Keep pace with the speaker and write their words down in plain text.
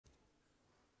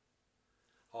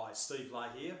Hi, Steve Lay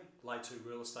here, Lay2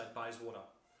 Real Estate Bayswater.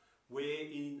 We're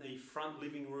in the front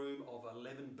living room of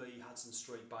 11B Hudson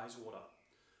Street, Bayswater.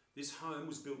 This home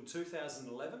was built in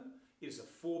 2011. It is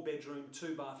a 4-bedroom,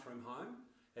 2-bathroom home.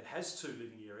 It has 2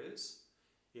 living areas.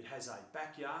 It has a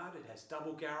backyard, it has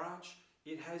double garage,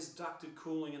 it has ducted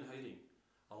cooling and heating,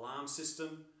 alarm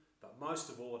system, but most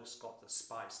of all it's got the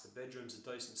space. The bedroom's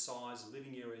a decent size, the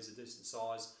living area is a decent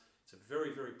size. It's a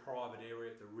very, very private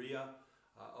area at the rear,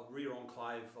 a rear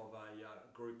enclave of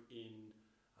a group in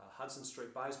Hudson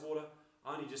Street, Bayswater.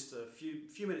 Only just a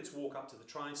few minutes walk up to the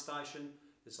train station.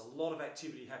 There's a lot of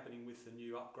activity happening with the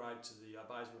new upgrade to the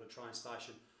Bayswater train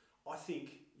station. I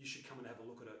think you should come and have a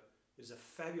look at it. It's a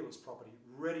fabulous property,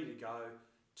 ready to go,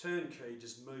 turnkey,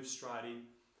 just move straight in.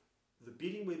 The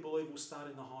bidding, we believe, will start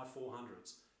in the high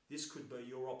 400s. This could be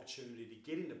your opportunity to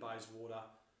get into Bayswater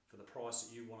for the price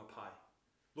that you want to pay.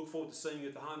 Look forward to seeing you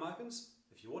at the home opens.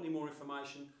 If you want any more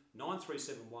information,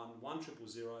 9371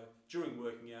 1000 during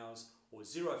working hours or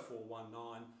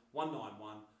 0419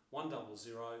 191 100.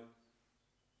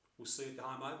 We'll see you at the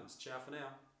home opens. Ciao for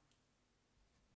now.